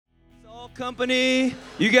Company,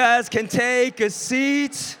 you guys can take a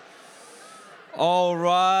seat. All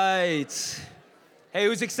right. Hey,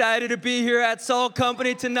 who's excited to be here at Salt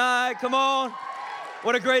Company tonight? Come on.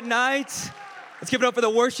 What a great night. Let's give it up for the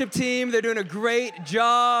worship team. They're doing a great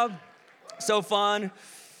job. So fun.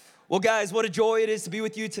 Well, guys, what a joy it is to be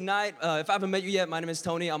with you tonight. If I haven't met you yet, my name is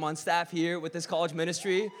Tony. I'm on staff here with this college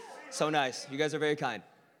ministry. So nice. You guys are very kind.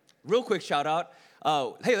 Real quick shout out.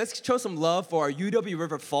 Hey, let's show some love for our UW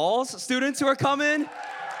River Falls students who are coming.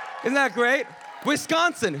 Isn't that great?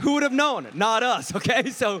 Wisconsin, who would have known? Not us,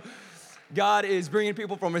 okay? So God is bringing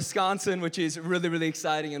people from Wisconsin, which is really, really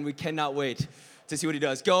exciting, and we cannot wait to see what he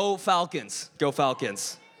does. Go Falcons. Go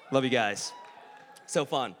Falcons. Love you guys. So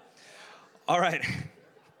fun. All right.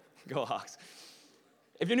 Go Hawks.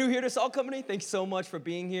 If you're new here to Salt Company, thanks so much for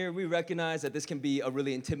being here. We recognize that this can be a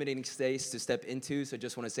really intimidating space to step into, so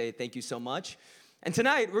just want to say thank you so much. And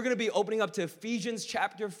tonight, we're going to be opening up to Ephesians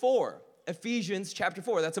chapter 4. Ephesians chapter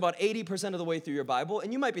 4. That's about 80% of the way through your Bible.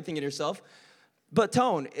 And you might be thinking to yourself, but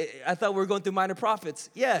Tone, I thought we were going through minor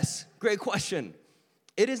prophets. Yes, great question.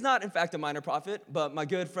 It is not, in fact, a minor prophet, but my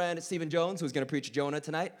good friend Stephen Jones, who's going to preach Jonah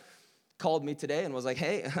tonight, called me today and was like,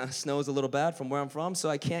 hey, snow's a little bad from where I'm from, so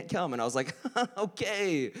I can't come. And I was like,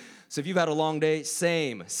 okay. So if you've had a long day,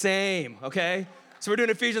 same, okay? So we're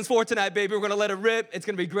doing Ephesians 4 tonight, baby. We're going to let it rip. It's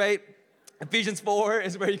going to be great. Ephesians 4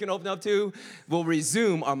 is where you can open up to. We'll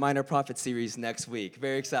resume our minor prophet series next week.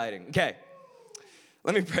 Very exciting. Okay,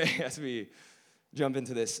 let me pray as we jump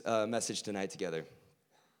into this message tonight together.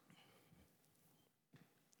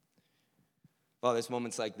 Father, there's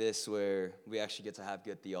moments like this where we actually get to have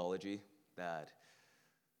good theology, that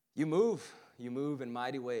you move in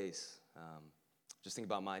mighty ways. Just think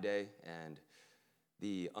about my day and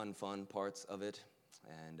the unfun parts of it,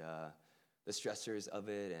 and the stressors of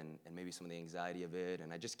it, and maybe some of the anxiety of it,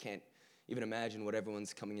 and I just can't even imagine what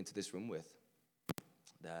everyone's coming into this room with.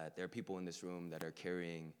 That there are people in this room that are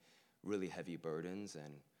carrying really heavy burdens,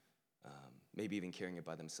 and maybe even carrying it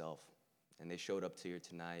by themselves, and they showed up here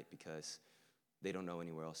tonight because they don't know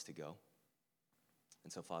anywhere else to go.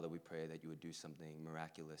 And so, Father, we pray that you would do something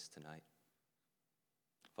miraculous tonight.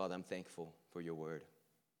 Father, I'm thankful for your word.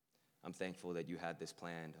 I'm thankful that you had this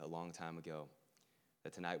planned a long time ago,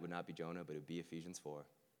 that tonight would not be Jonah, but it would be Ephesians 4.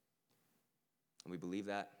 And we believe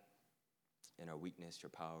that. In our weakness, your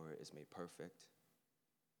power is made perfect.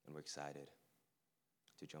 And we're excited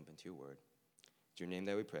to jump into your word. It's your name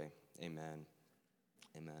that we pray. Amen.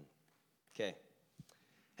 Amen. Okay.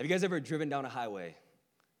 Have you guys ever driven down a highway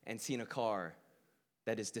and seen a car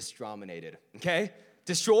that is distrominated? Okay?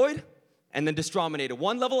 Destroyed and then distrominated.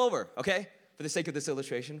 One level over, okay? For the sake of this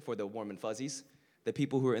illustration, for the warm and fuzzies, the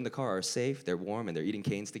people who are in the car are safe, they're warm, and they're eating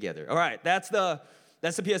canes together. All right, that's the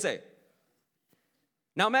PSA.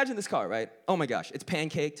 Now imagine this car, right? Oh my gosh, it's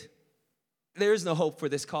pancaked. There's no hope for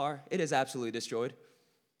this car. It is absolutely destroyed.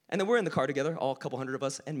 And then we're in the car together, all a couple hundred of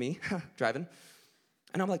us, and me, driving.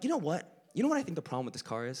 And I'm like, you know what? You know what I think the problem with this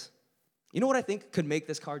car is? You know what I think could make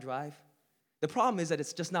this car drive? The problem is that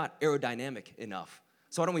it's just not aerodynamic enough.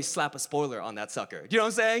 So why don't we slap a spoiler on that sucker? Do you know what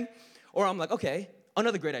I'm saying? Or I'm like, okay,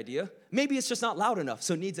 another great idea. Maybe it's just not loud enough,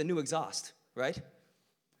 so it needs a new exhaust, right?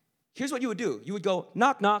 Here's what you would do. You would go,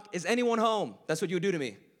 knock, knock, is anyone home? That's what you would do to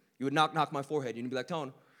me. You would knock, knock my forehead. You'd be like,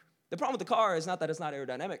 Tone, the problem with the car is not that it's not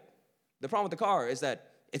aerodynamic. The problem with the car is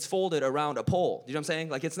that it's folded around a pole. You know what I'm saying?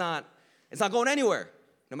 Like it's not going anywhere,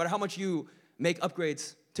 no matter how much you make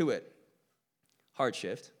upgrades to it. Hard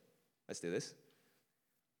shift. Let's do this.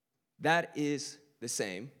 That is the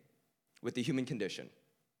same with the human condition.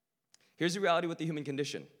 Here's the reality with the human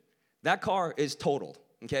condition. That car is totaled,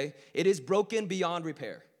 okay? It is broken beyond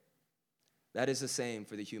repair. That is the same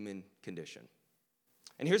for the human condition.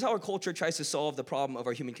 And here's how our culture tries to solve the problem of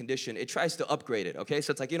our human condition. It tries to upgrade it, okay?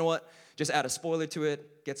 So it's like, you know what? Just add a spoiler to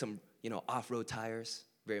it, get some, off-road tires,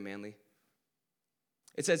 very manly.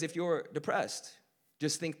 It says if you're depressed,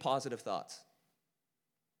 just think positive thoughts.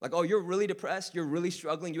 Like, oh, you're really depressed, you're really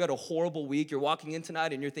struggling, you had a horrible week, you're walking in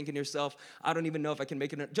tonight and you're thinking to yourself, I don't even know if I can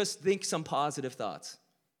make it. Just think some positive thoughts.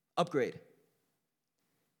 Upgrade.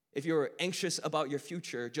 If you're anxious about your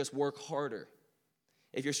future, just work harder.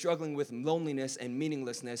 If you're struggling with loneliness and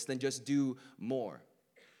meaninglessness, then just do more.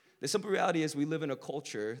 The simple reality is we live in a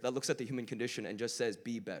culture that looks at the human condition and just says,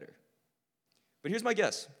 be better. But here's my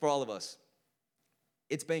guess for all of us.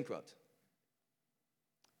 It's bankrupt.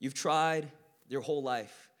 You've tried your whole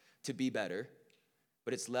life to be better,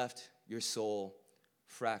 but it's left your soul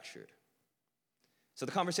fractured. So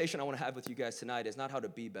the conversation I want to have with you guys tonight is not how to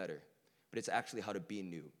be better, but it's actually how to be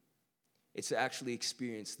new. It's to actually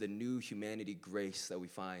experience the new humanity grace that we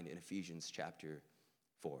find in Ephesians chapter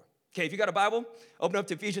 4. Okay, if you got a Bible, open up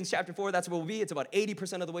to Ephesians chapter 4. That's where we'll be. It's about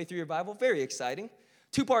 80% of the way through your Bible. Very exciting.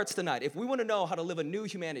 2 parts tonight. If we want to know how to live a new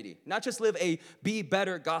humanity, not just live a be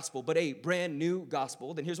better gospel, but a brand new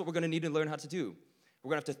gospel, then here's what we're going to need to learn how to do.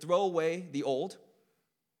 We're going to have to throw away the old.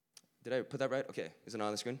 Did I put that right? Okay. Is it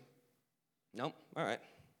on the screen? No? All right.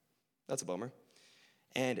 That's a bummer.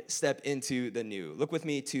 And step into the new. Look with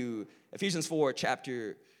me to Ephesians 4,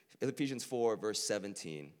 verse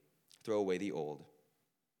 17. Throw away the old.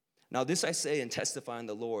 Now this I say and testify in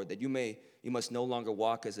the Lord, that you must no longer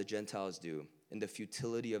walk as the Gentiles do, in the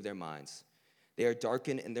futility of their minds. They are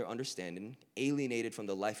darkened in their understanding, alienated from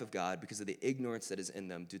the life of God because of the ignorance that is in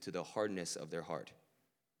them due to the hardness of their heart.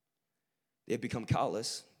 They have become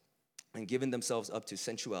callous and given themselves up to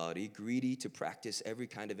sensuality, greedy to practice every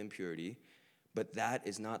kind of impurity, but that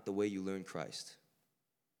is not the way you learn Christ.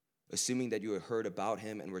 Assuming that you have heard about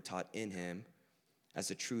him and were taught in him as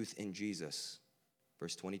the truth in Jesus.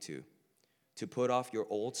 Verse 22, to put off your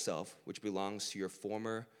old self, which belongs to your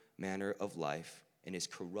former manner of life and is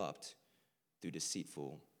corrupt through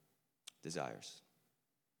deceitful desires.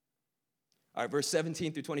 All right, verse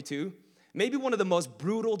 17 through 22, maybe one of the most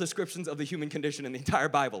brutal descriptions of the human condition in the entire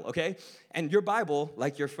Bible, okay? And your Bible,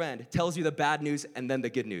 like your friend, tells you the bad news and then the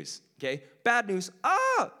good news, okay? Bad news,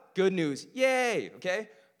 good news, yay, okay?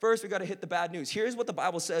 First, we got to hit the bad news. Here's what the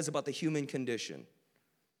Bible says about the human condition.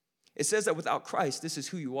 It says that without Christ, this is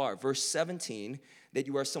who you are. Verse 17, that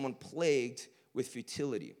you are someone plagued with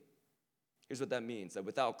futility. Here's what that means, that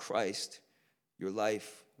without Christ, your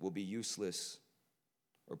life will be useless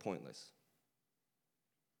or pointless.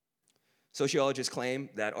 Sociologists claim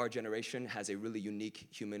that our generation has a really unique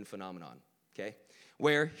human phenomenon, okay?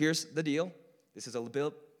 Where, here's the deal. This is a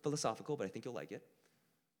little bit philosophical, but I think you'll like it.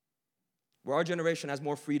 Where our generation has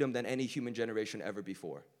more freedom than any human generation ever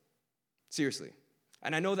before. Seriously.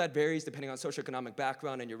 And I know that varies depending on socioeconomic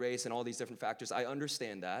background and your race and all these different factors. I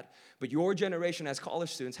understand that. But your generation as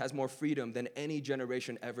college students has more freedom than any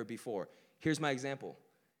generation ever before. Here's my example.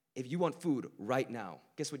 If you want food right now,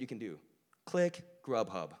 guess what you can do? Click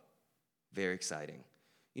Grubhub. Very exciting.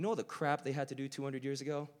 You know all the crap they had to do 200 years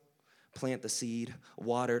ago? Plant the seed,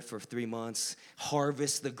 water it for 3 months,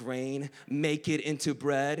 harvest the grain, make it into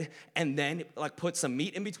bread, and then put some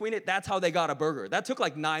meat in between it. That's how they got a burger. That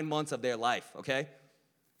took 9 months of their life, okay?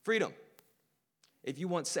 Freedom. If you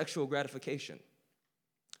want sexual gratification,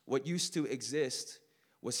 what used to exist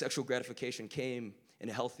was sexual gratification came in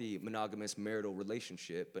a healthy monogamous marital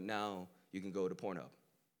relationship, but now you can go to Pornhub.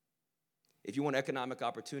 If you want economic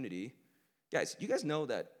opportunity, guys, you guys know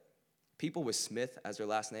that people with Smith as their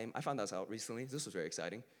last name, I found this out recently, this was very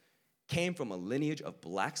exciting, came from a lineage of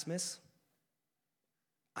blacksmiths.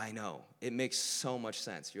 I know, it makes so much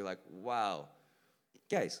sense. You're like, wow.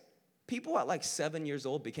 Guys, people at 7 years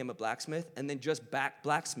old became a blacksmith and then just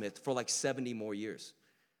blacksmith for 70 more years.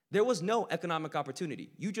 There was no economic opportunity.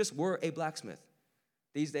 You just were a blacksmith.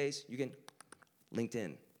 These days, you can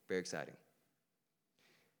LinkedIn. Very exciting.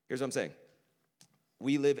 Here's what I'm saying.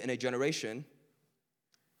 We live in a generation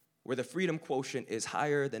where the freedom quotient is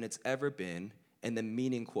higher than it's ever been and the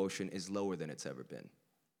meaning quotient is lower than it's ever been.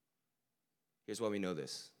 Here's why we know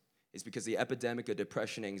this. It's because the epidemic of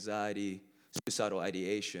depression, anxiety, suicidal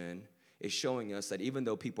ideation is showing us that even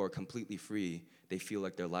though people are completely free, they feel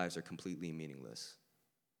like their lives are completely meaningless.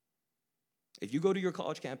 If you go to your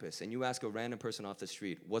college campus and you ask a random person off the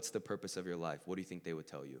street, what's the purpose of your life? What do you think they would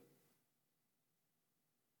tell you?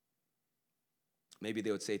 Maybe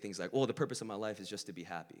they would say things like, well, the purpose of my life is just to be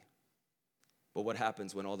happy. But what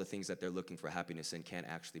happens when all the things that they're looking for happiness in can't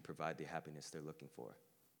actually provide the happiness they're looking for?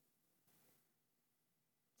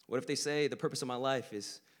 What if they say the purpose of my life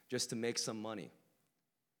is just to make some money?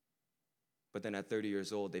 But then at 30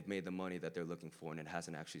 years old, they've made the money that they're looking for and it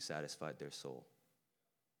hasn't actually satisfied their soul.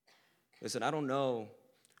 Listen, I don't know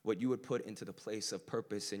what you would put into the place of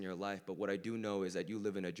purpose in your life, but what I do know is that you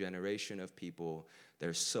live in a generation of people that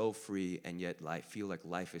are so free and yet feel like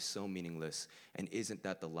life is so meaningless. And isn't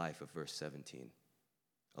that the life of verse 17?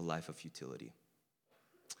 A life of futility.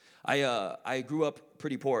 I grew up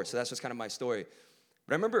pretty poor, so that's just kind of my story.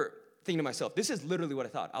 But I remember thinking to myself, this is literally what I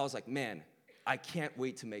thought. I was like, man, I can't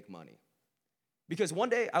wait to make money. Because one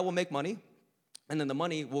day I will make money, and then the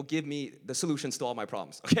money will give me the solutions to all my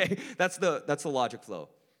problems, okay? That's the logic flow.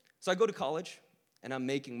 So I go to college, and I'm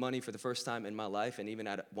making money for the first time in my life, and even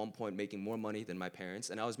at one point making more money than my parents.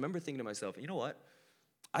 And I remember thinking to myself, you know what?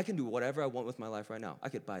 I can do whatever I want with my life right now. I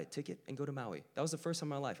could buy a ticket and go to Maui. That was the first time in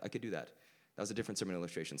my life I could do that. That was a different sermon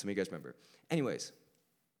illustration. Some of you guys remember. Anyways,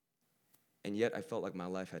 and yet I felt like my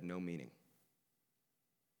life had no meaning.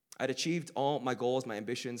 I'd achieved all my goals, my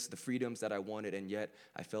ambitions, the freedoms that I wanted, and yet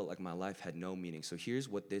I felt like my life had no meaning. So here's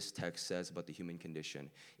what this text says about the human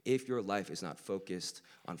condition. If your life is not focused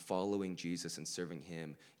on following Jesus and serving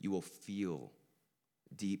him, you will feel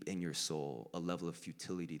deep in your soul a level of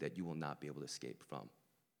futility that you will not be able to escape from.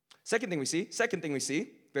 Second thing we see,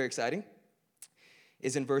 very exciting,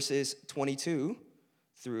 is in verses 22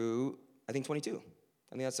 through, I think 22.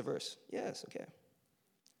 I think that's the verse. Yes, okay.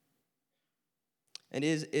 And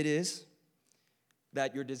it is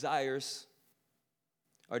that your desires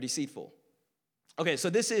are deceitful. Okay, so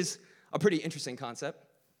this is a pretty interesting concept.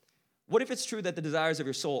 What if it's true that the desires of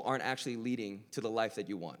your soul aren't actually leading to the life that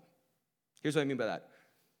you want? Here's what I mean by that.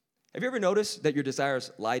 Have you ever noticed that your desires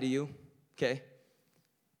lie to you? Okay.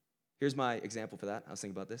 Here's my example for that. I was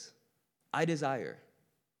thinking about this. I desire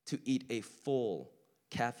to eat a full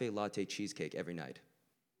cafe latte cheesecake every night.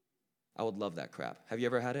 I would love that crap. Have you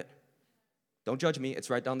ever had it? Don't judge me.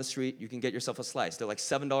 It's right down the street. You can get yourself a slice. They're like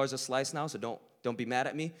 $7 a slice now, so don't be mad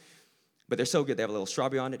at me. But they're so good. They have a little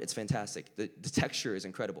strawberry on it. It's fantastic. The texture is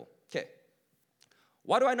incredible. Okay.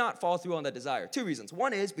 Why do I not follow through on that desire? Two reasons.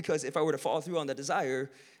 One is because if I were to follow through on that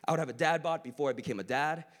desire, I would have a dad bod before I became a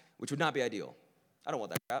dad, which would not be ideal. I don't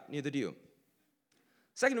want that crap. Neither do you.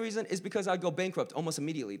 Second reason is because I'd go bankrupt almost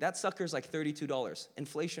immediately. That sucker's like $32.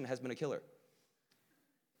 Inflation has been a killer.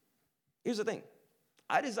 Here's the thing.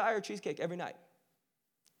 I desire cheesecake every night.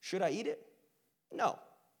 Should I eat it? No,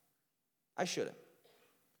 I shouldn't.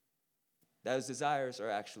 Those desires are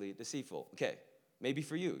actually deceitful. Okay, maybe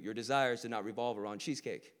for you, your desires do not revolve around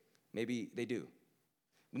cheesecake. Maybe they do.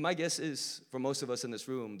 But my guess is, for most of us in this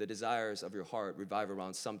room, the desires of your heart revolve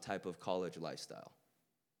around some type of college lifestyle.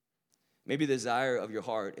 Maybe the desire of your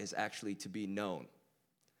heart is actually to be known,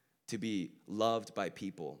 to be loved by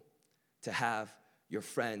people, to have your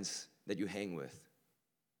friends that you hang with.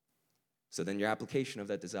 So then your application of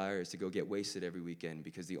that desire is to go get wasted every weekend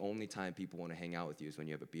because the only time people want to hang out with you is when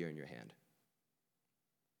you have a beer in your hand.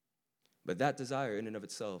 But that desire in and of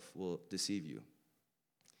itself will deceive you.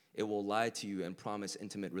 It will lie to you and promise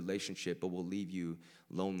intimate relationship, but will leave you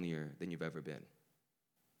lonelier than you've ever been.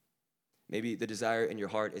 Maybe the desire in your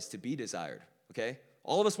heart is to be desired, okay?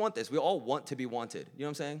 All of us want this. We all want to be wanted. You know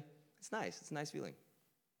what I'm saying? It's nice. It's a nice feeling.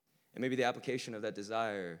 And maybe the application of that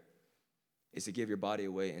desire is to give your body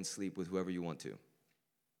away and sleep with whoever you want to.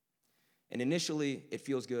 And initially, it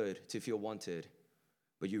feels good to feel wanted,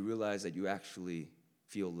 but you realize that you actually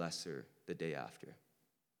feel lesser the day after.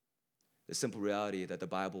 The simple reality that the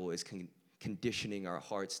Bible is conditioning our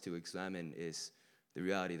hearts to examine is the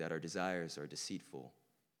reality that our desires are deceitful.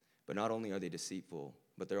 But not only are they deceitful,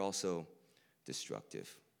 but they're also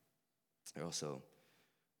destructive. They're also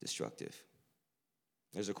destructive.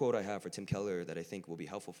 There's a quote I have for Tim Keller that I think will be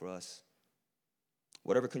helpful for us.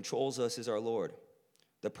 Whatever controls us is our Lord.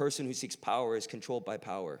 The person who seeks power is controlled by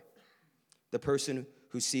power. The person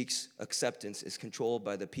who seeks acceptance is controlled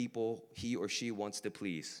by the people he or she wants to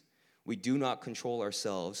please. We do not control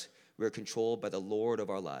ourselves. We are controlled by the Lord of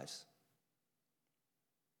our lives.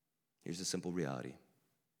 Here's the simple reality.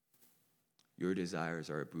 Your desires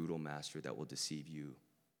are a brutal master that will deceive you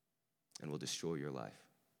and will destroy your life.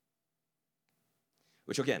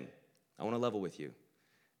 Which again, I want to level with you.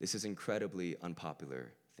 This is incredibly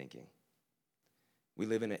unpopular thinking. We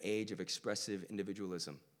live in an age of expressive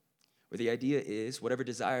individualism, where the idea is whatever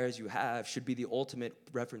desires you have should be the ultimate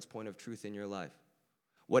reference point of truth in your life.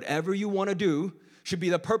 Whatever you want to do should be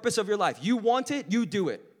the purpose of your life. You want it, you do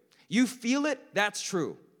it. You feel it, that's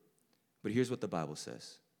true. But here's what the Bible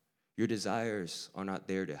says. Your desires are not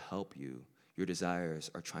there to help you. Your desires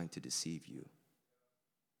are trying to deceive you.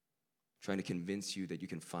 Trying to convince you that you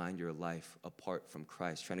can find your life apart from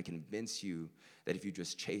Christ. Trying to convince you that if you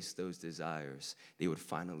just chase those desires, they would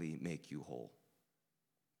finally make you whole.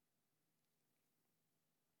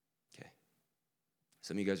 Okay.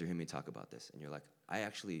 Some of you guys are hearing me talk about this, and you're like, I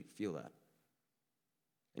actually feel that.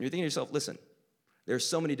 And you're thinking to yourself, listen, there's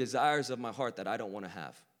so many desires of my heart that I don't want to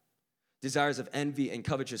have. Desires of envy and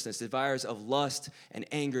covetousness, desires of lust and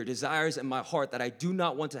anger, desires in my heart that I do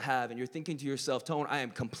not want to have. And you're thinking to yourself, Tone, I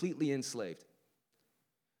am completely enslaved.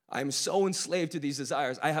 I am so enslaved to these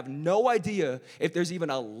desires. I have no idea if there's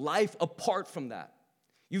even a life apart from that.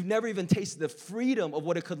 You've never even tasted the freedom of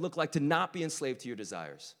what it could look like to not be enslaved to your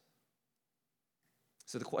desires.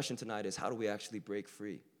 So the question tonight is, how do we actually break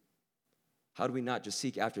free? How do we not just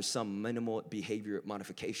seek after some minimal behavior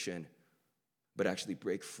modification, but actually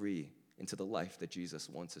break free into the life that Jesus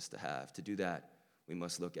wants us to have? To do that, we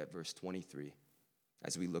must look at verse 23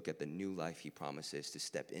 as we look at the new life he promises to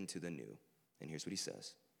step into the new. And here's what he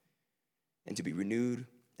says. And to be renewed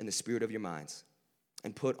in the spirit of your minds,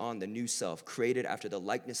 and put on the new self, created after the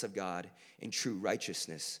likeness of God in true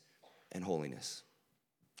righteousness and holiness.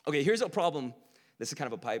 Okay, here's a problem. This is kind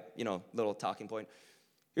of a pipe, little talking point.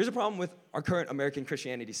 Here's a problem with our current American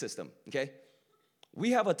Christianity system, okay?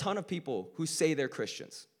 We have a ton of people who say they're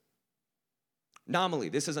Christians. Nominally,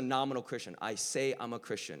 this is a nominal Christian. I say I'm a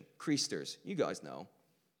Christian. Creasters, you guys know.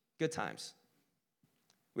 Good times.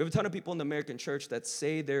 We have a ton of people in the American church that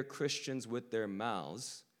say they're Christians with their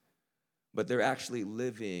mouths, but they're actually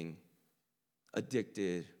living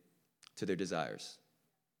addicted to their desires.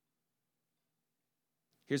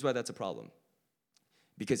 Here's why that's a problem.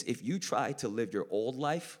 Because if you try to live your old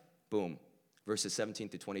life, boom, verses 17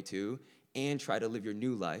 to 22, and try to live your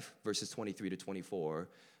new life, verses 23 to 24,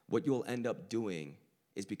 what you'll end up doing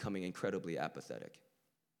is becoming incredibly apathetic.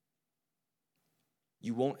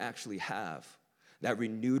 You won't actually have that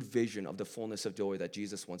renewed vision of the fullness of joy that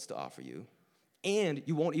Jesus wants to offer you. And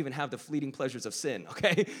you won't even have the fleeting pleasures of sin,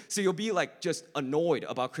 okay? So you'll be like just annoyed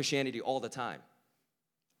about Christianity all the time.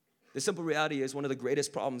 The simple reality is one of the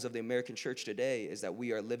greatest problems of the American church today is that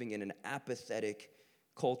we are living in an apathetic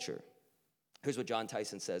culture. Here's what John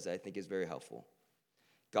Tyson says that I think is very helpful.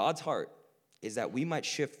 God's heart is that we might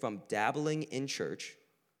shift from dabbling in church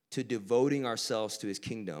to devoting ourselves to his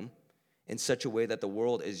kingdom in such a way that the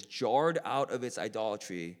world is jarred out of its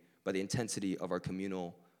idolatry by the intensity of our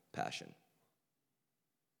communal passion.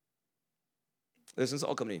 Listen,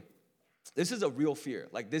 Salt Company, this is a real fear.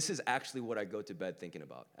 Like, this is actually what I go to bed thinking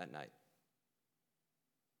about at night.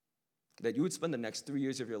 That you would spend the next 3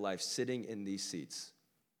 years of your life sitting in these seats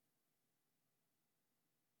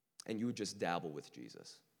and you would just dabble with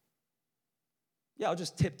Jesus. Yeah, I'll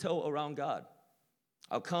just tiptoe around God.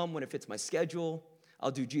 I'll come when it fits my schedule.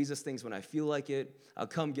 I'll do Jesus things when I feel like it. I'll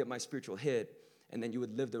come get my spiritual hit. And then you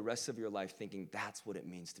would live the rest of your life thinking that's what it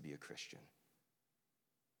means to be a Christian.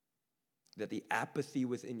 That the apathy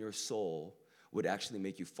within your soul would actually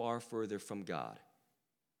make you far further from God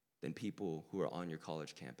than people who are on your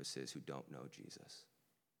college campuses who don't know Jesus.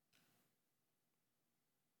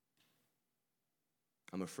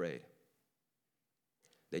 I'm afraid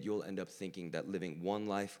that you'll end up thinking that living one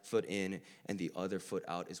life foot in and the other foot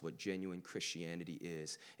out is what genuine Christianity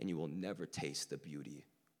is, and you will never taste the beauty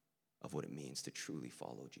of what it means to truly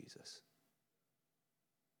follow Jesus.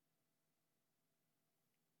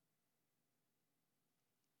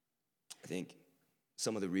 I think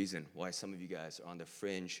some of the reason why some of you guys are on the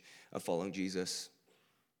fringe of following Jesus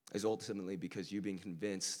is ultimately because you've been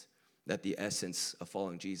convinced that the essence of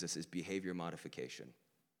following Jesus is behavior modification.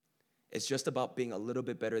 It's just about being a little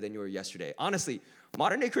bit better than you were yesterday. Honestly,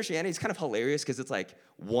 modern day Christianity is kind of hilarious because it's like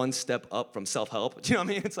one step up from self-help. Do you know what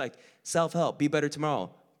I mean? It's like self-help, be better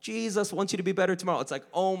tomorrow. Jesus wants you to be better tomorrow. It's like,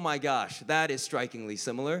 oh my gosh, that is strikingly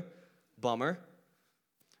similar. Bummer.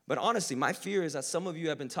 But honestly, my fear is that some of you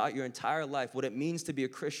have been taught your entire life what it means to be a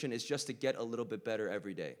Christian is just to get a little bit better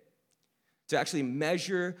every day. To actually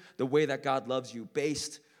measure the way that God loves you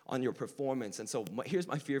based on your performance. And so here's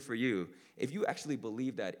my fear for you. If you actually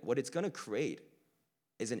believe that, what it's going to create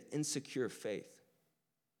is an insecure faith.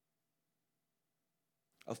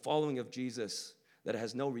 A following of Jesus that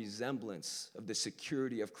has no resemblance of the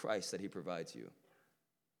security of Christ that he provides you.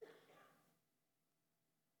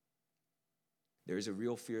 There is a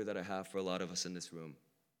real fear that I have for a lot of us in this room,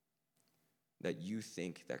 that you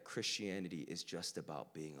think that Christianity is just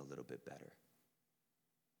about being a little bit better,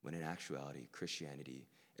 when in actuality, Christianity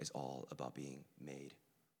is all about being made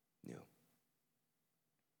new.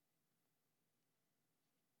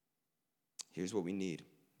 Here's what we need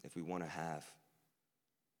if we want to have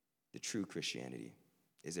the true Christianity,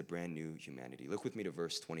 is a brand new humanity. Look with me to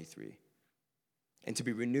verse 23. And to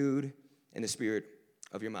be renewed in the spirit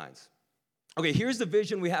of your minds. Okay, here's the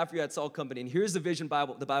vision we have for you at Salt Company, and here's the vision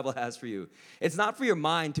the Bible has for you. It's not for your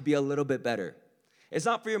mind to be a little bit better. It's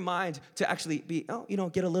not for your mind to actually be,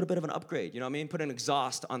 get a little bit of an upgrade, Put an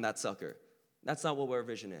exhaust on that sucker. That's not what our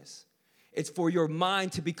vision is. It's for your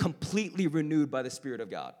mind to be completely renewed by the Spirit of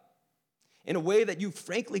God in a way that you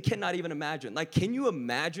frankly cannot even imagine. Like, can you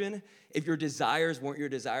imagine if your desires weren't your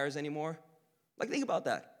desires anymore? Like, think about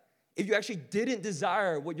that. If you actually didn't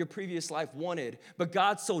desire what your previous life wanted, but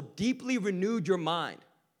God so deeply renewed your mind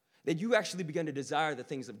that you actually began to desire the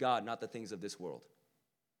things of God, not the things of this world.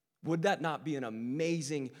 Would that not be an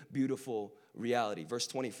amazing, beautiful reality? Verse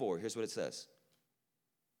 24, here's what it says.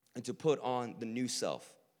 And to put on the new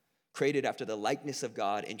self, created after the likeness of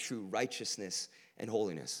God in true righteousness and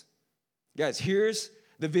holiness. Guys, here's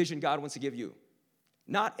the vision God wants to give you.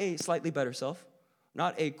 Not a slightly better self,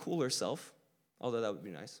 not a cooler self, although that would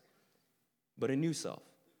be nice, but a new self.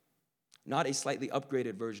 Not a slightly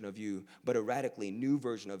upgraded version of you, but a radically new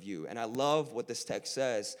version of you. And I love what this text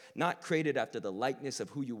says, not created after the likeness of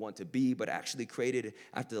who you want to be, but actually created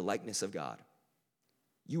after the likeness of God.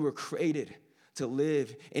 You were created to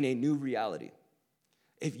live in a new reality.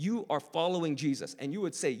 If you are following Jesus and you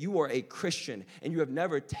would say you are a Christian and you have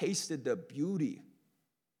never tasted the beauty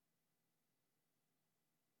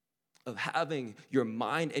of having your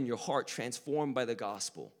mind and your heart transformed by the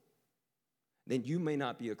gospel, then you may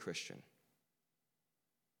not be a Christian.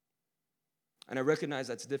 And I recognize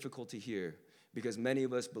that's difficult to hear because many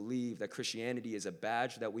of us believe that Christianity is a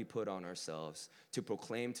badge that we put on ourselves to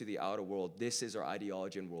proclaim to the outer world, this is our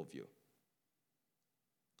ideology and worldview.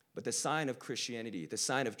 But the sign of Christianity, the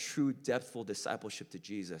sign of true, depthful discipleship to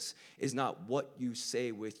Jesus is not what you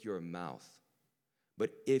say with your mouth,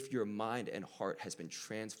 but if your mind and heart has been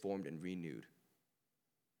transformed and renewed.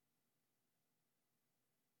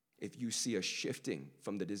 If you see a shifting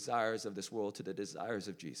from the desires of this world to the desires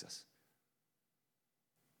of Jesus.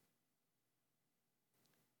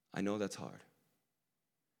 I know that's hard,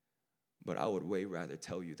 but I would way rather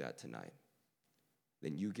tell you that tonight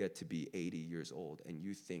than you get to be 80 years old and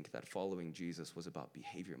you think that following Jesus was about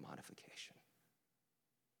behavior modification.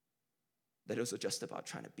 That it was just about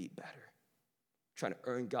trying to be better, trying to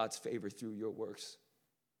earn God's favor through your works.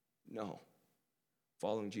 No.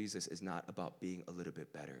 Following Jesus is not about being a little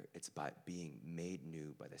bit better. It's about being made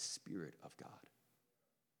new by the Spirit of God.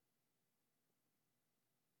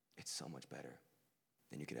 It's so much better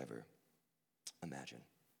than you could ever imagine.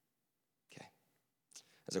 Okay.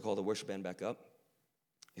 As I call the worship band back up,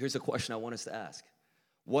 here's a question I want us to ask.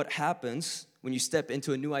 What happens when you step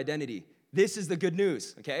into a new identity? This is the good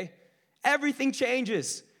news, okay? Everything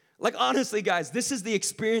changes. Like, honestly, guys, this is the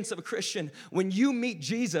experience of a Christian. When you meet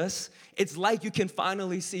Jesus, it's like you can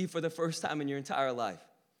finally see for the first time in your entire life.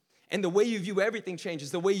 And the way you view everything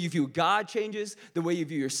changes. The way you view God changes. The way you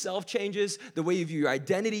view yourself changes. The way you view your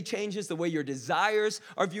identity changes. The way your desires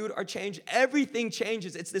are viewed are changed. Everything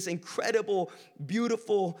changes. It's this incredible,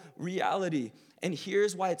 beautiful reality. And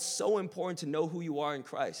here's why it's so important to know who you are in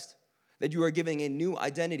Christ. That you are giving a new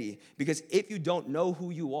identity. Because if you don't know who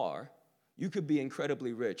you are, you could be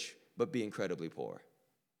incredibly rich, but be incredibly poor.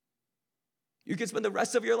 You could spend the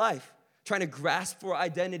rest of your life trying to grasp for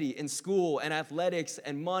identity in school and athletics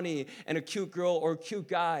and money and a cute girl or a cute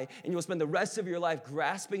guy, and you'll spend the rest of your life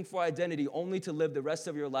grasping for identity only to live the rest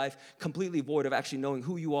of your life completely void of actually knowing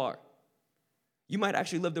who you are. You might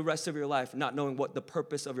actually live the rest of your life not knowing what the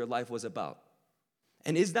purpose of your life was about.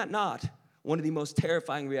 And is that not one of the most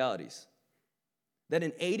terrifying realities? That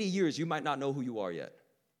in 80 years, you might not know who you are yet.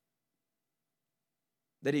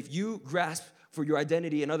 That if you grasp for your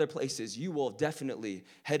identity in other places, you will definitely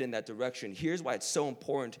head in that direction. Here's why it's so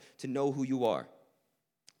important to know who you are.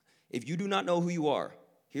 If you do not know who you are,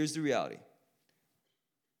 here's the reality.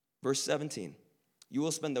 Verse 17, you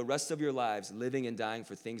will spend the rest of your lives living and dying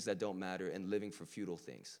for things that don't matter and living for futile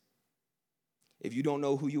things. If you don't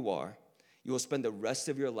know who you are, you will spend the rest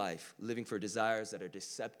of your life living for desires that are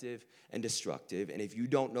deceptive and destructive. And if you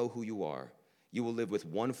don't know who you are, you will live with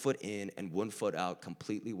one foot in and one foot out,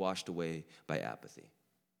 completely washed away by apathy.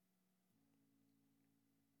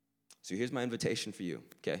 So here's my invitation for you,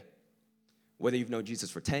 okay? Whether you've known Jesus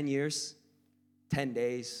for 10 years, 10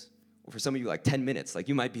 days, or for some of you like 10 minutes, like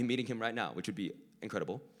you might be meeting him right now, which would be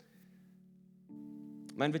incredible.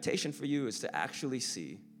 My invitation for you is to actually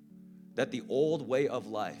see that the old way of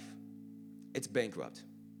life, it's bankrupt.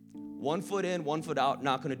 1 foot in, 1 foot out,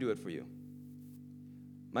 not gonna do it for you.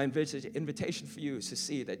 My invitation for you is to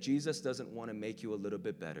see that Jesus doesn't want to make you a little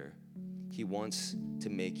bit better. He wants to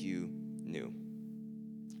make you new.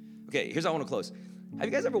 Okay, here's how I want to close. Have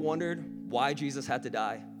you guys ever wondered why Jesus had to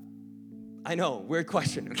die? I know, weird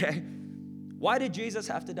question, okay? Why did Jesus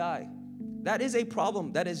have to die? That is a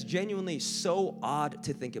problem that is genuinely so odd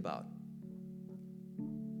to think about.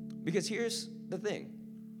 Because here's the thing.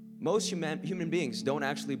 Most human beings don't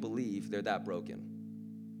actually believe they're that broken.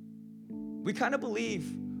 We kind of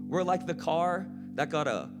believe we're like the car that got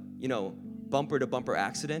a, bumper-to-bumper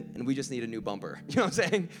accident, and we just need a new bumper. You know what I'm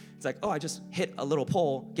saying? It's like, I just hit a little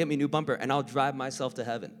pole, get me a new bumper, and I'll drive myself to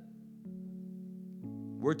heaven.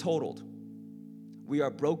 We're totaled. We are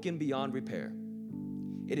broken beyond repair.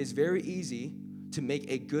 It is very easy to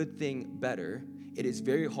make a good thing better. It is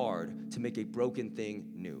very hard to make a broken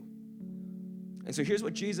thing new. And so here's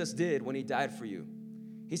what Jesus did when he died for you.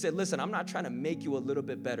 He said, listen, I'm not trying to make you a little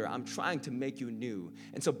bit better. I'm trying to make you new.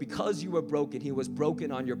 And so because you were broken, he was broken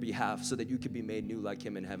on your behalf so that you could be made new like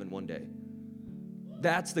him in heaven one day.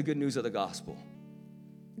 That's the good news of the gospel.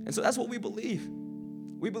 And so that's what we believe.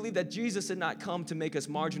 We believe that Jesus did not come to make us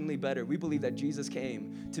marginally better. We believe that Jesus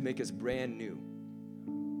came to make us brand new.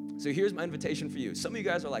 So here's my invitation for you. Some of you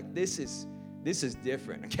guys are like, this is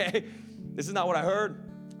different, okay? This is not what I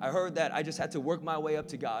heard. I heard that I just had to work my way up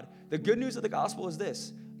to God. The good news of the gospel is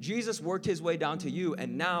this. Jesus worked his way down to you,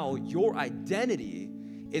 and now your identity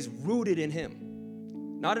is rooted in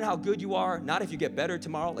him. Not in how good you are, not if you get better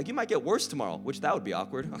tomorrow. Like, you might get worse tomorrow, which that would be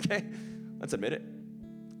awkward, okay? Let's admit it.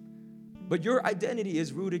 But your identity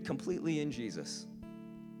is rooted completely in Jesus.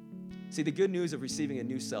 See, the good news of receiving a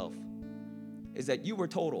new self is that you were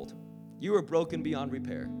totaled. You were broken beyond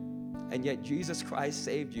repair. And yet Jesus Christ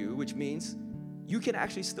saved you, which means you can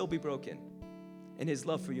actually still be broken. And his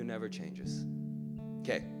love for you never changes.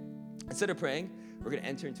 Okay, instead of praying, we're going to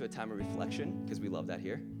enter into a time of reflection because we love that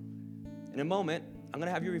here. In a moment, I'm going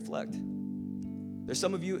to have you reflect. There's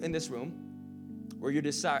some of you in this room where your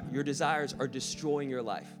desires are destroying your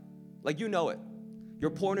life. Like, you know it. Your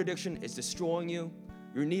porn addiction is destroying you.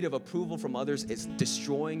 Your need of approval from others is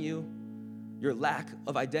destroying you. Your lack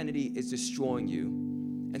of identity is destroying you.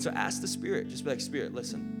 And so ask the Spirit, just be like, Spirit,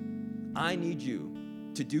 listen, I need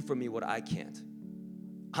you to do for me what I can't.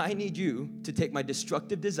 I need you to take my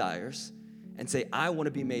destructive desires and say, I want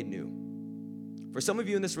to be made new. For some of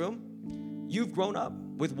you in this room, you've grown up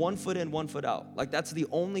with 1 foot in, 1 foot out. Like, that's the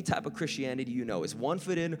only type of Christianity you know, is 1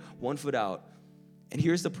 foot in, 1 foot out. And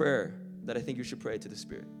here's the prayer that I think you should pray to the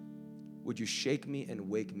Spirit. Would you shake me and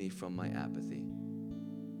wake me from my apathy?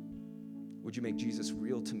 Would you make Jesus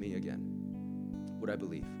real to me again? Would I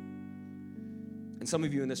believe? And some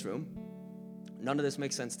of you in this room, none of this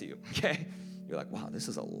makes sense to you, okay? You're like, wow, this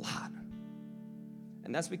is a lot.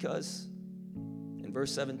 And that's because in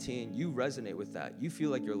verse 17, you resonate with that. You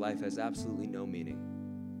feel like your life has absolutely no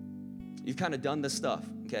meaning. You've kind of done this stuff,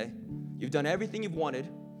 okay? You've done everything you've wanted,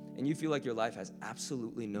 and you feel like your life has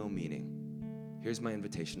absolutely no meaning. Here's my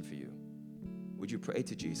invitation for you. Would you pray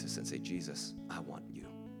to Jesus and say, Jesus, I want you.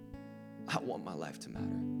 I want my life to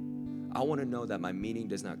matter. I want to know that my meaning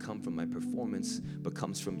does not come from my performance, but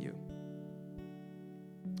comes from you.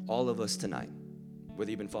 All of us tonight,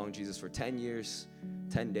 whether you've been following Jesus for 10 years,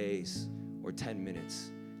 10 days, or 10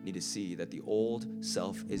 minutes, need to see that the old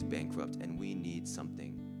self is bankrupt and we need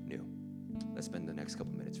something new. Let's spend the next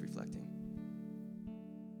couple minutes reflecting.